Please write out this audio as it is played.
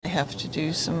have to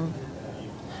do some,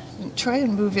 try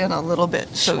and move in a little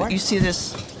bit. So Sure. you see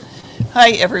this.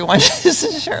 Hi, everyone. This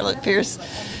is Charlotte Pierce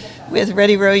with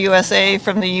Ready Row USA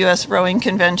from the U.S. Rowing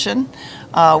Convention.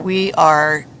 We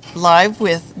are live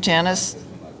with Janice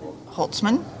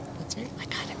Holtzman. That's right. I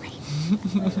got it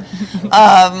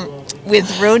right.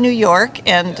 With Row New York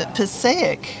and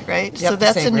Passaic, right? Yep, So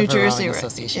that's Passaic in New River Jersey, Rowing right?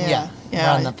 Association. Yeah. We're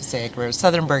on the Passaic River,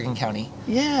 Southern Bergen County.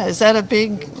 Yeah. Is that a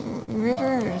big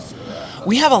river?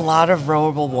 We have a lot of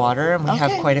rowable water, and we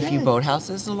have Okay, quite a few good.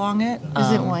 boathouses along it.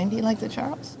 Is it windy like the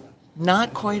Charles?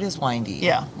 Not quite as windy.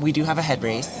 Yeah. We do have a head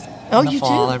race Oh, in the you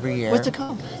fall do? every year. What's it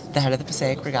called? The Head of the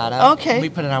Passaic Regatta. Okay. We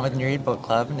put it on with Nereid Boat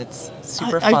Club, and it's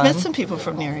super fun. I've met some people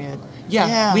from Nereid.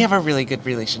 Yeah, we have a really good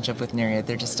relationship with Nereid.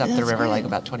 They're just up the That's river, like great.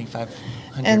 about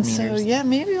 2,500 And meters. so, yeah,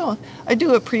 maybe I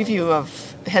do a preview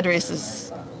of head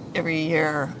races every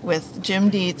year with Jim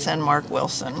Dietz and Mark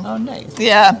Wilson. Oh, nice.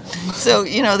 Yeah. So,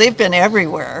 they've been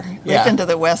everywhere. Yeah. They've been to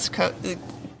the West Coast,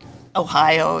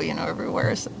 Ohio,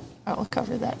 everywhere. So I will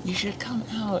cover that. You should come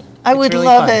out. I It's would really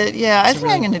love fun. it. Yeah, I It's think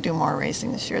I'm really- going to do more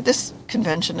racing this year. This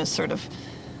convention has sort of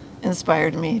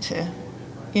inspired me to,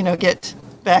 get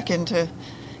back into,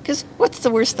 because what's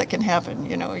the worst that can happen?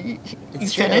 You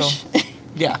It's true. finish.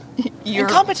 Yeah. You're- And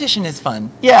competition is fun.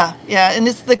 Yeah, and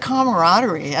it's the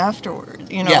camaraderie afterward.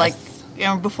 Yes.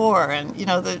 Like before, and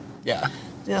Yeah.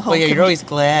 the whole. Well, yeah, you're always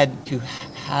glad to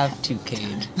have to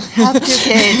cade. have to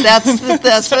Kate.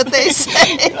 That's what they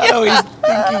say. Not always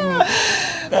thinking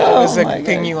that was a my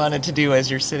thing God. you wanted to do as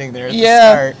you're sitting there at Yeah.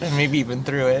 the start, and maybe even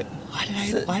through it.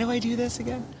 Why do I do this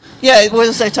again? Yeah, it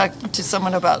was. I talked to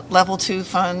someone about level 2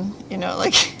 fun.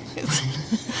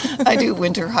 I do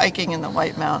winter hiking in the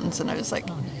White Mountains, and I was like,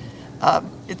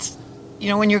 it's,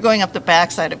 when you're going up the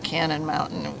backside of Cannon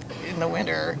Mountain in the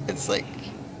winter, it's like,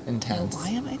 Intense. why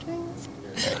am I doing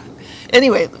this?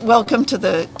 Anyway, welcome to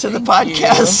the Thank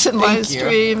podcast you. and live Thank you.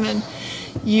 stream, and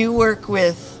you work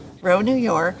with Row New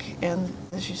York, and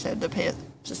as you said, the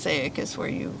Passaic is where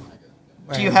you.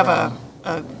 Do you have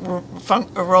a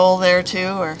role there too,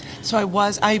 or? So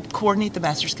I coordinate the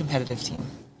Masters competitive team.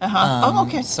 Oh,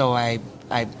 okay. So I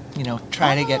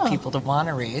try to get people to want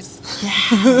to race.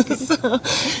 Yeah. So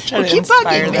try Well, to keep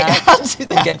inspire bugging me. that, I'll do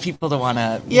that. and get people to want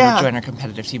to Yeah. join our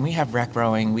competitive team. We have rec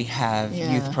rowing, we have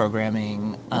Yeah. youth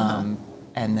programming, and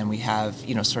then we have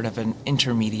sort of an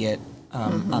intermediate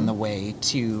on the way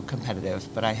to competitive.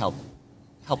 But I help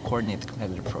coordinate the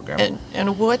competitive program. And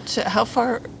how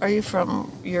far are you from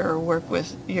your work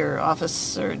with your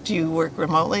office, or do you work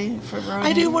remotely for Row?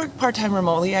 I do work part-time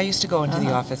remotely. I used to go into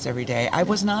the office every day. I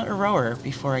was not a rower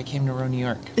before I came to Row New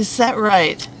York. Is that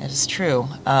right? That is true.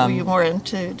 Were you more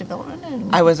into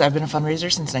development? I've been a fundraiser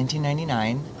since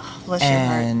 1999. Bless your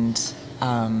heart.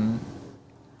 And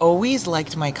always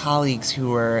liked my colleagues who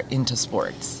were into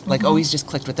sports. Like, always just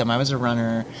clicked with them. I was a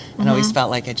runner, and always felt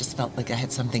like I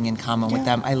had something in common with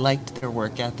them. I liked their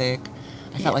work ethic.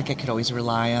 I felt like I could always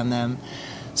rely on them.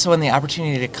 So when the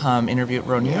opportunity to come interview at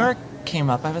Row New York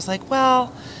came up, I was like,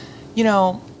 well,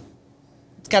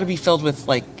 it's got to be filled with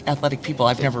like athletic people.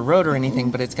 I've never rowed or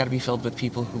anything, but it's got to be filled with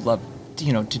people who love,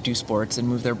 to do sports and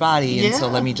move their body. And so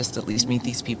Yeah. let me just at least meet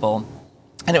these people.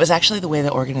 And it was actually the way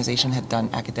the organization had done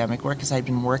academic work, because I'd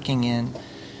been working in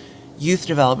youth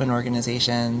development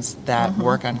organizations that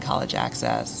work on college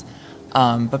access.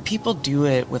 But people do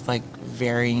it with like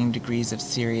varying degrees of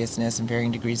seriousness and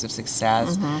varying degrees of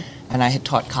success. And I had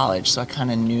taught college, so I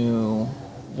kind of knew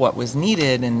what was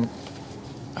needed and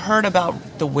heard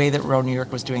about the way that Row New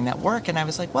York was doing that work. And I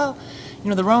was like, well,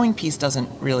 the rowing piece doesn't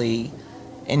really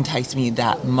entice me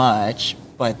that much,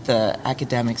 but the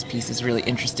academics piece is really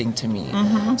interesting to me.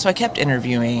 So I kept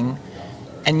interviewing,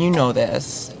 and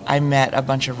this. I met a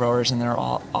bunch of rowers, and they're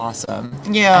all awesome.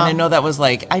 Yeah. And I know that was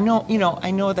like, I know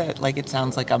that like it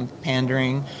sounds like I'm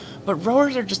pandering, but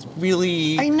rowers are just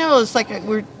really. I know, it's like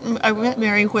I met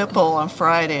Mary Whipple on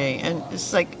Friday, and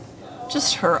it's like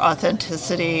just her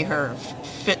authenticity, her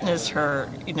fitness, her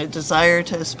desire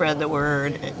to spread the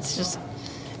word.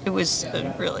 It was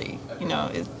really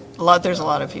there's a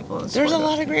lot of people. There's a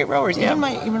lot of great rowers. Yeah.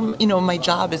 Even my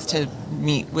job is to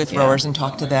meet with Yeah. rowers and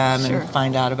talk to them Sure. and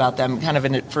find out about them, kind of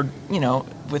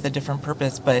with a different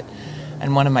purpose.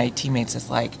 And one of my teammates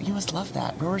is like, "You must love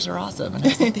that. Rowers are awesome." And I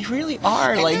was like, "They really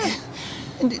are." Like,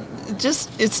 And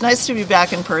it's nice to be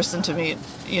back in person to meet,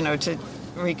 to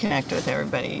reconnect with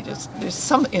everybody. There's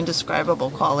some indescribable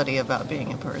quality about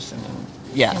being in person. And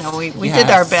Yes. we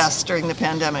did our Yes. best during the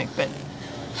pandemic, but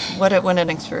what an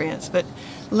experience. But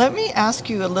let me ask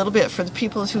you a little bit for the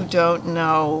people who don't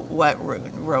know what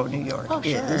Row New York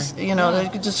is. Yeah.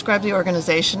 Describe the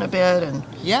organization a bit. And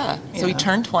yeah. So we Yeah.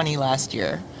 turned 20 last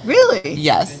year. Really?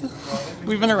 Yes,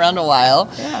 we've been around a while.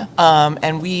 Yeah.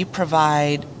 And we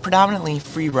provide predominantly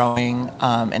free rowing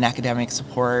and academic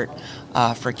support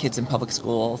for kids in public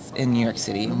schools in New York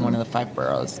City, in one of the 5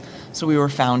 boroughs. So we were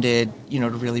founded, to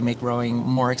really make rowing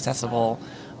more accessible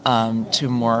to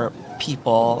more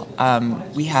people.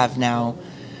 We have now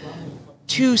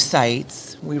 2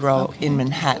 sites. We row in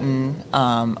Manhattan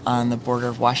on the border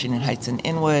of Washington Heights and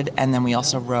Inwood, and then we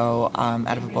also row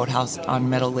out of a boathouse on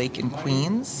Meadow Lake in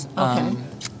Queens. Okay.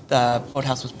 The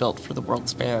boathouse was built for the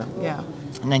World's Fair Yeah.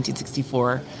 in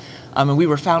 1964, and we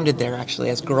were founded there actually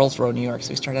as Girls Row New York.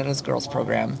 So we started as a girls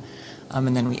program,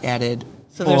 and then we added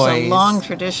So boys. there's a long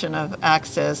tradition of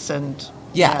access and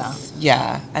Yes,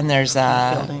 yeah. And there's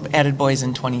Building. added boys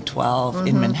in 2012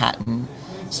 in Manhattan.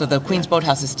 So the Queens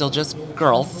Boathouse is still just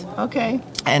girls Okay.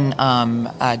 and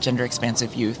gender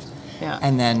expansive youth. Yeah.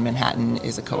 And then Manhattan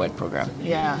is a co-ed program.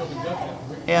 Yeah.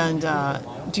 And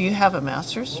do you have a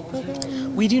master's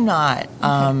program? We do not.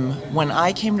 When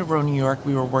I came to Row New York,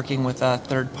 we were working with a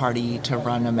third party to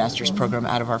run a master's program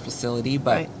out of our facility.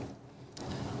 But Right.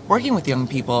 working with young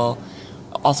people,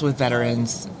 also with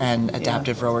veterans and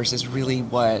adaptive rowers, is really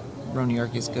what Row New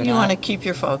York is good You at. want to keep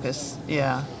your focus.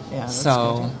 Yeah. Yeah. That's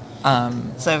So,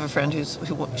 good. So I have a friend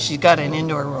she's got an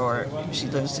indoor rower. She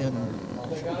lives in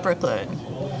Brooklyn,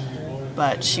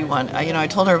 but I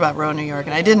told her about Row New York,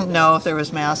 and I didn't know if there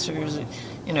was masters.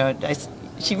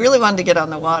 She really wanted to get on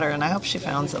the water, and I hope she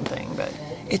found something. But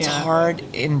it's yeah. hard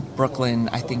in Brooklyn,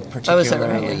 I think, Oh, is that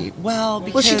particularly. right? Well,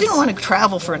 because Well, she didn't want to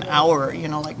travel for an hour.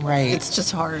 Right. It's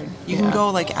just hard. you can go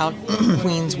like out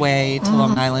Queens Way to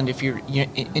Long Island if you're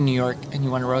in New York and you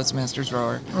want to row as a master's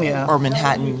rower. Yeah. Or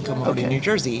Manhattan, you can come over to Okay. New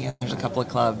Jersey. And there's a couple of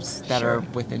clubs that are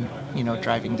within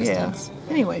driving distance.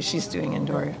 Yeah. Anyway, she's doing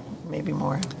indoor, maybe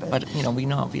more. But we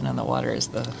know being on the water is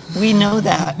the. We know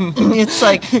that. It's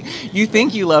like, You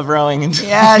think you love rowing until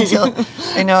yeah, until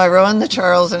I row in the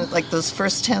Charles, and like those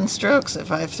first 10 strokes at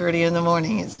 5:30 in the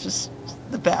morning, it's just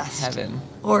the best. heaven.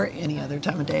 Or any other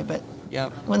time of day, but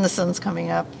Yep. when the sun's coming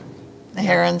up, the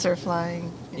herons are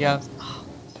flying. Yep.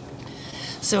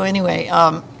 So anyway,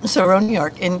 so Row New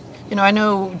York, and I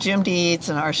know Jim Dietz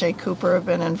and Arshay Cooper have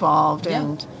been involved, Yeah.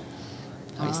 and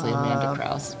Obviously, Amanda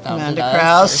Krause. founded Amanda us,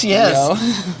 Krause, our yes.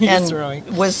 CEO. And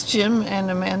rowing. was Jim and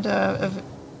Amanda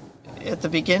at the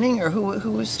beginning, or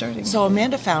who was starting? So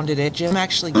Amanda founded it. Jim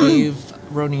actually gave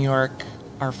Row New York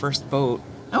our first boat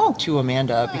Oh, to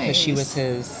Amanda because she was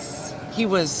nice. he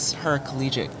was her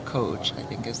collegiate coach, I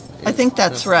think is I think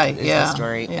that's right, is yeah, the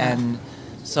story. yeah. And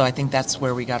so I think that's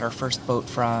where we got our first boat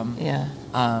from. yeah.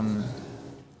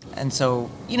 And so,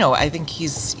 I think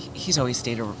he's always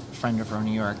stayed a friend of Row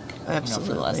New York, for the last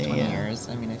Absolutely, 20 yeah. years.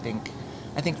 I mean, I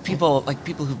think people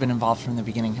who've been involved from the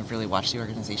beginning have really watched the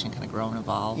organization kind of grow and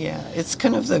evolve. Yeah, it's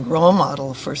kind of the role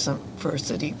model for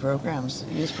city programs,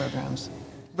 youth programs.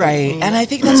 Right, Yeah. and I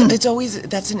think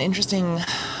that's an interesting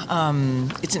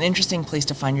it's an interesting place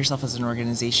to find yourself as an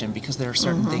organization because there are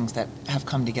certain things that have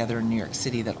come together in New York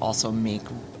City that also make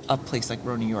a place like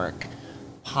Row New York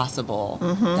possible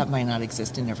that might not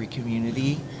exist in every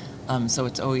community. So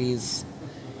it's always,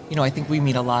 I think we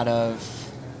meet a lot of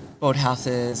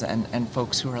boathouses and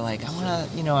folks who are like,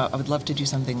 I would love to do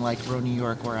something like Row New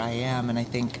York where I am, and I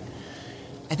think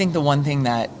the one thing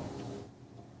that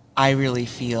I really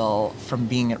feel from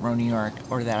being at Row New York,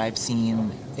 or that I've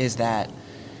seen, is that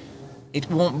it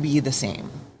won't be the same.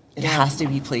 It has to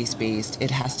be place-based.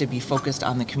 It has to be focused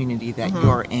on the community that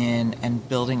you're in and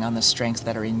building on the strengths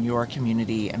that are in your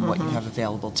community and what you have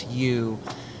available to you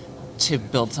to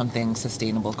build something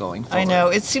sustainable going forward. I know,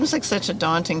 it seems like such a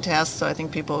daunting task, so I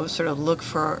think people sort of look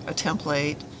for a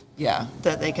template Yeah.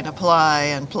 that they can apply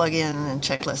and plug in and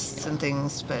checklists and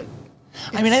things, but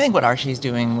I mean, I think what Archie's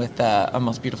doing with the A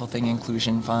Most Beautiful Thing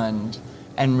Inclusion Fund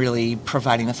and really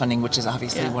providing the funding, which is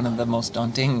obviously Yeah. one of the most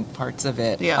daunting parts of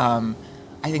it, Yeah.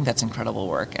 I think that's incredible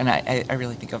work. And I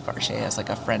really think of Archie as like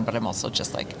a friend, but I'm also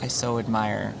just like, I so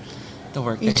admire the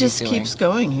work he that just he's doing. keeps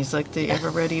going. He's like the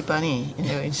ever-ready bunny.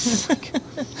 He's just like,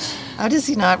 how does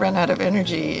he not run out of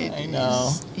energy? I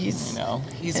know. He's I know.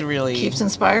 He's a really... keeps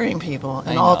inspiring people and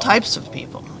I all know. types of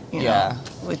people. Yeah.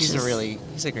 Which he's is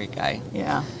he's a great guy.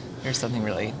 yeah. There's something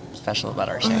really special about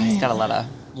Archie. He's got a lot of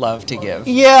love to give.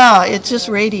 Yeah, it just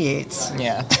radiates.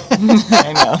 Yeah.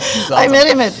 I know. He's I awesome. met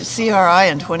him at CRI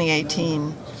in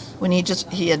 2018 when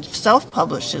he had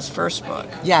self-published his first book.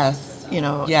 Yes.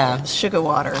 Yeah. Sugar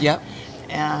Water. Yep.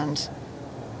 And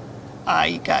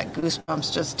I got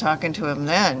goosebumps just talking to him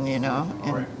then,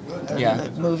 And Yeah.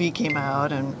 the movie came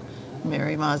out, and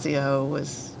Mary Mazzio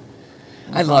was.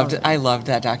 I loved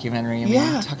that documentary. I mean,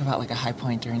 Yeah. talk about like a high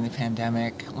point during the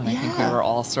pandemic when I think we Yeah. were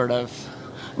all sort of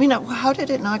I mean, how did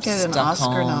it not get an stuck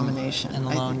Oscar home nomination? and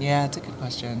alone. Yeah, it's a good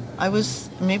question.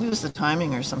 Maybe it was the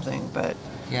timing or something, but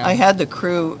Yeah. I had the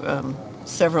crew,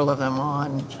 several of them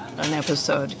on an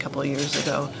episode a couple of years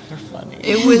ago. They're funny.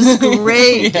 It was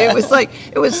great. Yeah.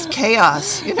 It was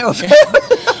chaos, you know.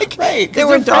 Right. There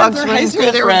were dogs running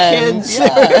through, there were kids.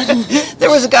 Yeah. There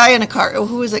was a guy in a car.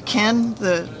 Who was it? Ken,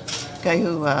 the guy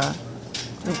who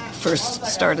first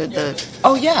started the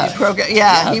Oh, yeah. program.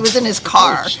 Yeah, he was in his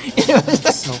car.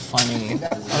 It's so funny.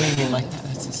 Oh, you mean like that?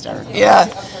 That's hysterical. Yeah.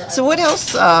 So what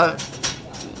else?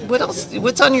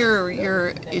 What's on your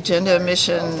agenda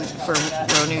mission for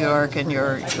Row New York and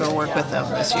your work with them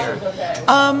this year?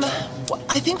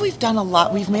 I think we've done a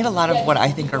lot. We've made a lot of what I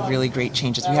think are really great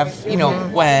changes. We have,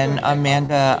 when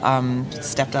Amanda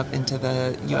stepped up into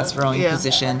the U.S. rowing Yeah.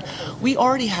 position, we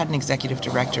already had an executive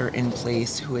director in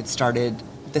place who had started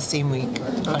the same week,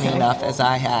 funny Okay. enough, as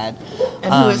I had.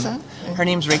 And who is that? Her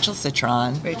name's Rachel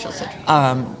Citron. Rachel said.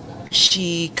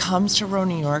 She comes to Row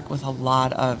New York with a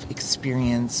lot of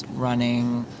experience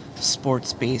running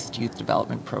sports-based youth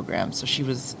development programs. So she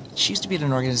used to be at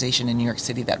an organization in New York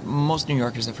City that most New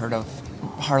Yorkers have heard of,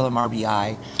 Harlem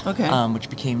RBI, Okay. which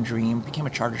became Dream, became a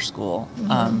charter school,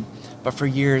 Mm-hmm. but for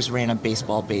years ran a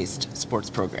baseball-based sports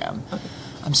program.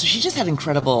 So she just had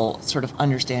incredible sort of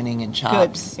understanding and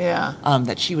chops Yeah.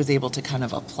 that she was able to kind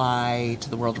of apply to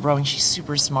the world of rowing. She's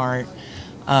super smart.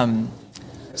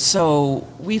 So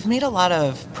we've made a lot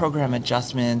of program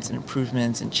adjustments and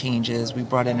improvements and changes. We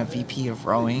brought in a VP of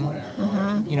rowing.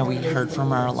 Mm-hmm. We heard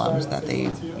from our alums that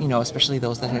they, especially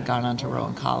those that had gone on to row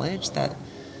in college, that,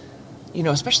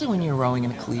 especially when you're rowing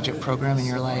in a collegiate program and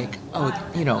you're like,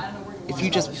 if you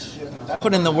just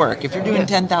put in the work, if you're doing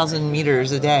 10,000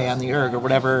 meters a day on the erg or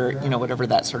whatever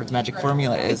that sort of magic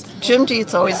formula is. Jim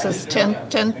Dietz always says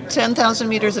 10,000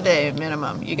 meters a day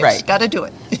minimum. You just Right. got to do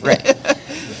it. Right.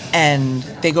 And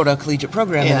they go to a collegiate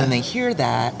program Yeah. and then they hear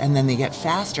that and then they get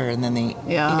faster and then they,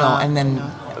 Yeah, and then, yeah.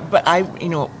 but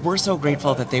we're so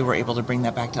grateful that they were able to bring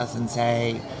that back to us and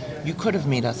say, you could have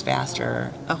made us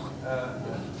faster. Oh.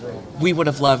 We would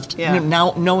have loved, Yeah.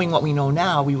 now knowing what we know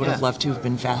now, we would have Yeah. loved to have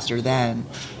been faster then.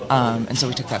 And so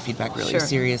we took that feedback really Sure.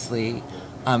 seriously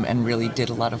and really did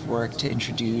a lot of work to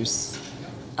introduce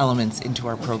elements into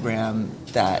our program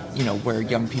that, where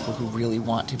young people who really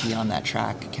want to be on that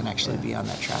track can actually be on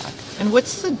that track. And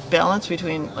what's the balance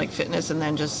between like fitness and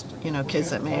then just, kids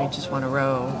that maybe just want to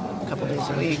row a couple days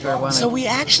a week or want to... So we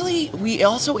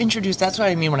also introduced, that's what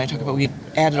I mean when I talk about we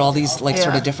added all these sort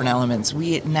Yeah. of different elements.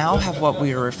 We now have what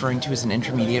we are referring to as an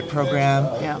intermediate program,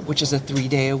 Yeah. which is a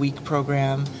 3-day-a-week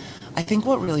program. I think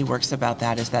what really works about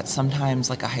that is that sometimes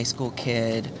like a high school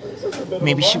kid,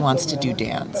 maybe she wants to do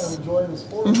dance,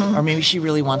 or maybe she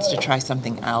really wants to try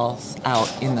something else out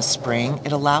in the spring.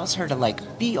 It allows her to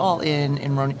like be all in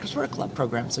rowing, because we're a club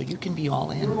program, so you can be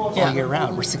all in all Yeah. year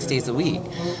round. We're 6 days a week.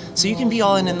 So you can be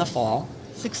all in the fall.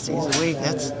 6 days a week,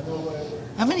 that's...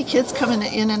 How many kids coming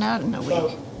in and out in a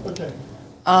week?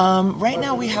 Right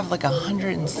now we have like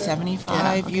 175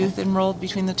 Yeah, okay. youth enrolled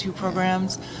between the two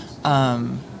programs.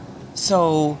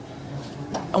 So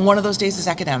and one of those days is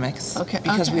academics, Okay,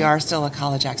 because we okay. are still a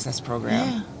college access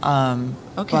program.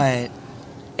 Okay. But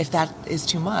if that is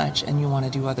too much and you want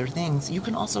to do other things, you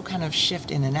can also kind of shift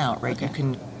in and out, right? Okay. You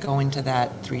can go into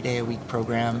that 3-day-a-week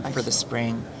program I for the see.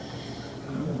 spring.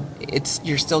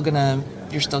 You're still gonna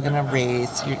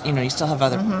raise. You still have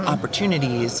other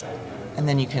opportunities, and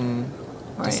then you can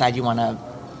Right. decide you want to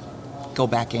go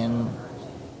back in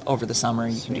over the summer.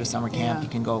 You can do a summer camp. Yeah. You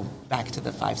can go back to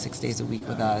the 5-6 days a week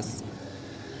with us.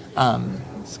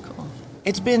 That's cool.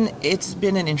 It's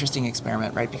been an interesting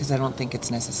experiment, right? Because I don't think it's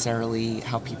necessarily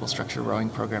how people structure rowing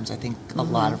programs. I think a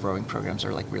lot of rowing programs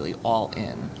are like really all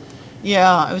in.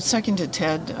 Yeah, I was talking to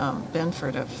Ted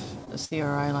Benford of the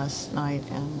CRI last night,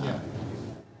 and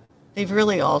they've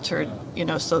really altered,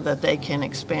 so that they can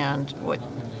expand what...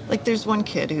 Like, there's one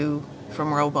kid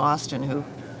from Row Boston who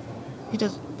he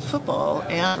does football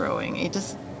and rowing. He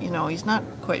just, he's not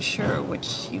quite sure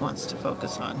which he wants to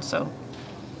focus on. So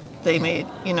they made,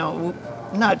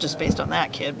 not just based on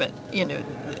that kid, but,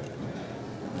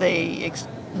 they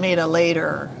made a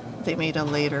later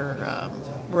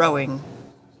rowing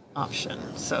option.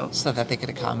 So So that they could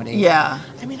accommodate. yeah,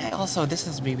 I mean, this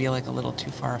is maybe like a little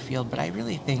too far afield, but I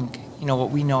really think, what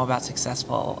we know about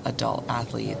successful adult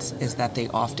athletes is that they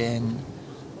often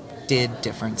did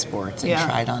different sports and Yeah.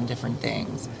 tried on different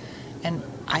things. And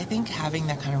I think having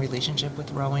that kind of relationship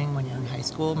with rowing when you're in high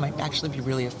school might actually be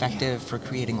really effective for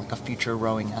creating like a future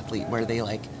rowing athlete where they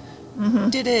like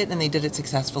did it and they did it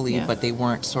successfully, Yeah. but they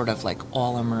weren't sort of like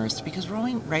all immersed. Because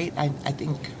rowing, right, I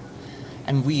think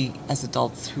and we as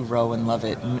adults who row and love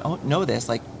it know this,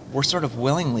 like we're sort of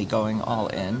willingly going all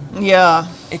in. Yeah.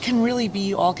 It can really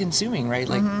be all consuming, right?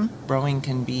 Like rowing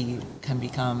can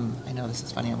become, I know this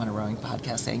is funny, I'm on a rowing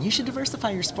podcast saying you should diversify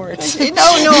your sports. No,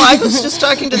 I was just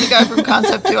talking to the guy from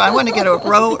Concept 2. I want to get a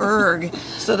row erg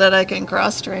so that I can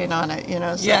cross train on it,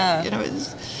 So, Yeah.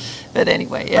 But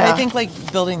anyway, But I think like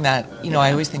building that,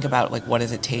 I always think about like what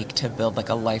does it take to build like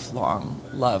a lifelong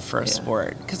love for a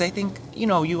sport? Because I think,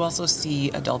 you also see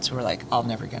adults who are like, I'll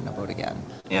never get in a boat again.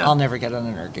 Yeah. I'll never get on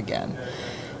an erg again.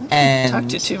 And talk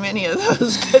to too many of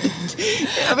those. But,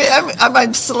 I mean,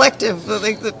 I'm selective.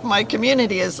 Like my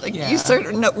community is like you start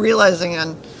realizing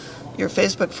on your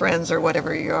Facebook friends or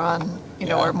whatever you're on,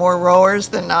 are more rowers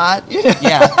than not.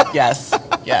 Yeah. Yes.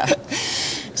 Yeah.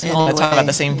 So we all talk about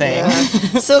the same thing. Yeah.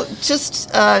 So just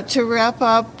to wrap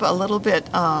up a little bit,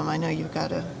 I know you've got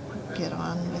to get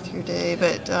on with your day,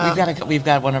 but we've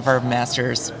got one of our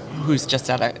masters who's just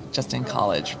in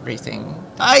college racing.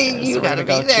 You got to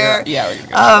be there. Yeah, we're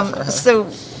gonna go so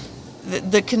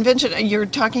the convention, you're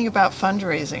talking about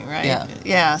fundraising, right? Yeah.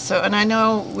 Yeah. So, and I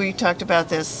know we talked about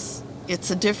this.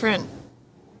 It's a different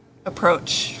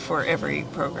approach for every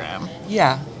program.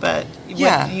 Yeah. But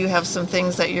you have some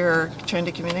things that you're trying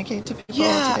to communicate to people.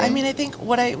 Yeah. today? I mean, I think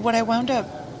what I wound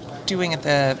up doing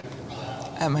at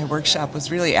my workshop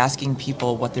was really asking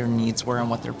people what their needs were and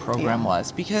what their program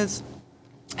was, because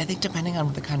I think depending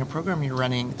on the kind of program you're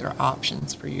running, there are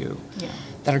options for you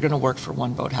that are going to work for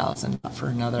one boathouse and not for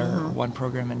another, or one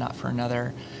program and not for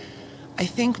another. I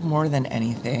think more than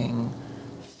anything,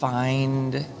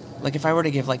 if I were to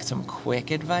give like some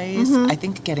quick advice, I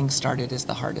think getting started is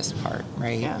the hardest part,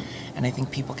 right? Yeah. And I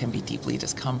think people can be deeply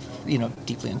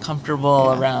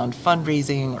uncomfortable around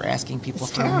fundraising or asking people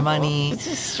for money. It's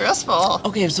just stressful.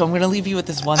 Okay, so I'm going to leave you with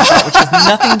this one thought, which has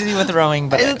nothing to do with rowing,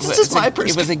 but It's just my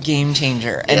it was a game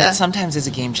changer, and it sometimes is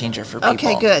a game changer for people.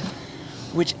 Okay, good.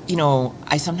 Which,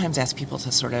 I sometimes ask people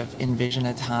to sort of envision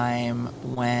a time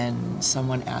when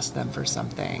someone asked them for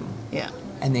something,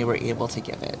 and they were able to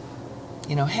give it.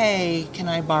 Hey, can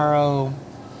I borrow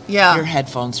your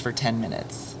headphones for 10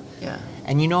 minutes? Yeah.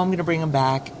 And I'm going to bring them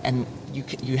back, and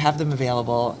you have them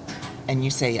available, and you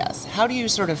say yes. How do you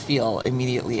sort of feel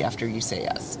immediately after you say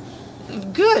yes?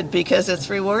 Good, because it's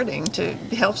rewarding to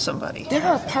help somebody. There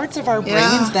are parts of our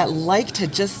brains that like to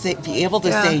just be able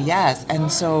to say yes.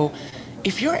 And so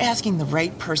if you're asking the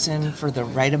right person for the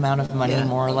right amount of money,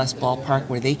 more or less ballpark,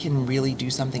 where they can really do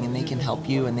something and they can help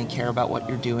you and they care about what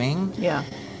you're doing. Yeah.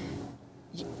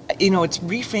 It's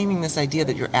reframing this idea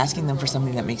that you're asking them for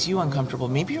something that makes you uncomfortable.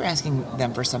 Maybe you're asking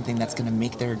them for something that's going to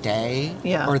make their day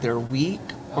or their week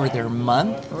or their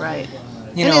month. Right.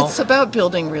 It's about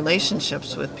building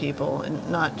relationships with people and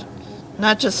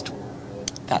not just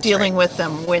dealing with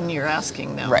them when you're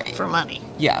asking them for money.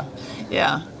 Yeah.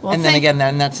 Yeah. Well, and then again,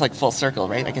 that's like full circle,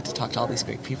 right? I get to talk to all these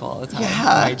great people all the time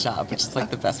in my job, which is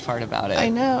like the best part about it. I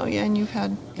know. Yeah, and you've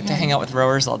had... Get to hang out with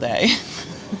rowers all day.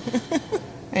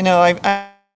 I know.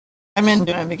 I'm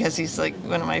into him because he's like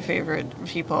one of my favorite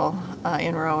people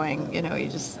in rowing. You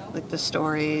just like the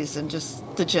stories and just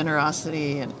the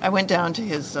generosity. And I went down to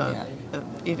his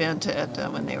event at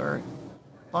when they were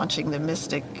launching the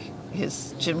Mystic,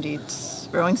 his Jim Deeds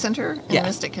Rowing Center in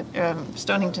Mystic,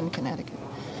 Stonington, Connecticut.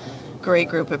 Great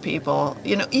group of people.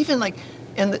 Even like,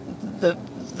 and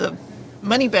the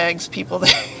money bags people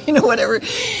there, whatever,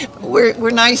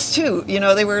 were nice too.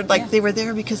 They were like they were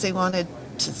there because they wanted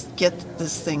to get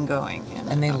this thing going.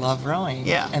 And they love rowing.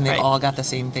 Yeah. And they all got the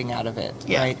same thing out of it.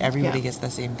 Yeah. Right? Everybody gets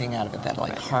the same thing out of it.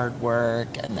 That hard work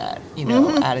and that,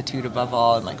 attitude above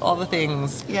all and like all the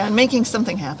things. Yeah, and making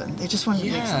something happen. They just wanted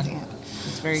to make something happen.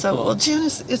 It's very cool. Well,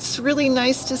 Janice, it's really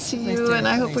nice to see you, and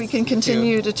I hope we can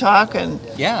continue to talk. And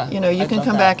you can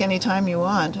come back anytime you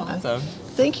want. Awesome.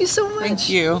 Thank you so much. Thank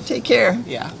you. Take care.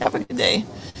 Yeah. Have a good day.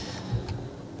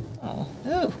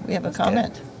 Oh, we have a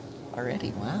comment. Good.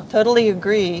 Already, wow. Totally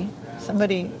agree.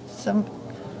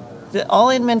 The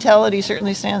all-in mentality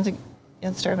certainly stands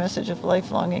against our message of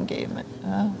lifelong engagement.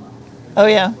 Oh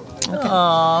yeah. Okay.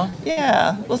 Aww.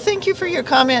 Yeah. Well, thank you for your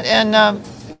comment, and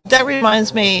that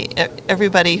reminds me,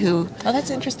 everybody who... Oh, that's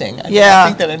interesting. I don't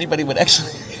think that anybody would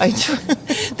actually...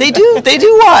 They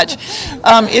do watch.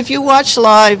 If you watch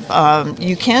live,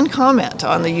 you can comment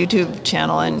on the YouTube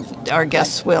channel, and our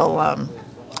guests will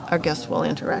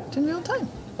interact in real time.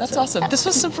 That's awesome. This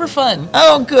was super fun.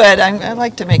 Oh, good. I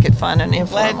like to make it fun and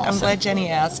informal. I'm glad Jenny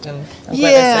asked, and I'm glad I said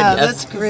yes. That's great.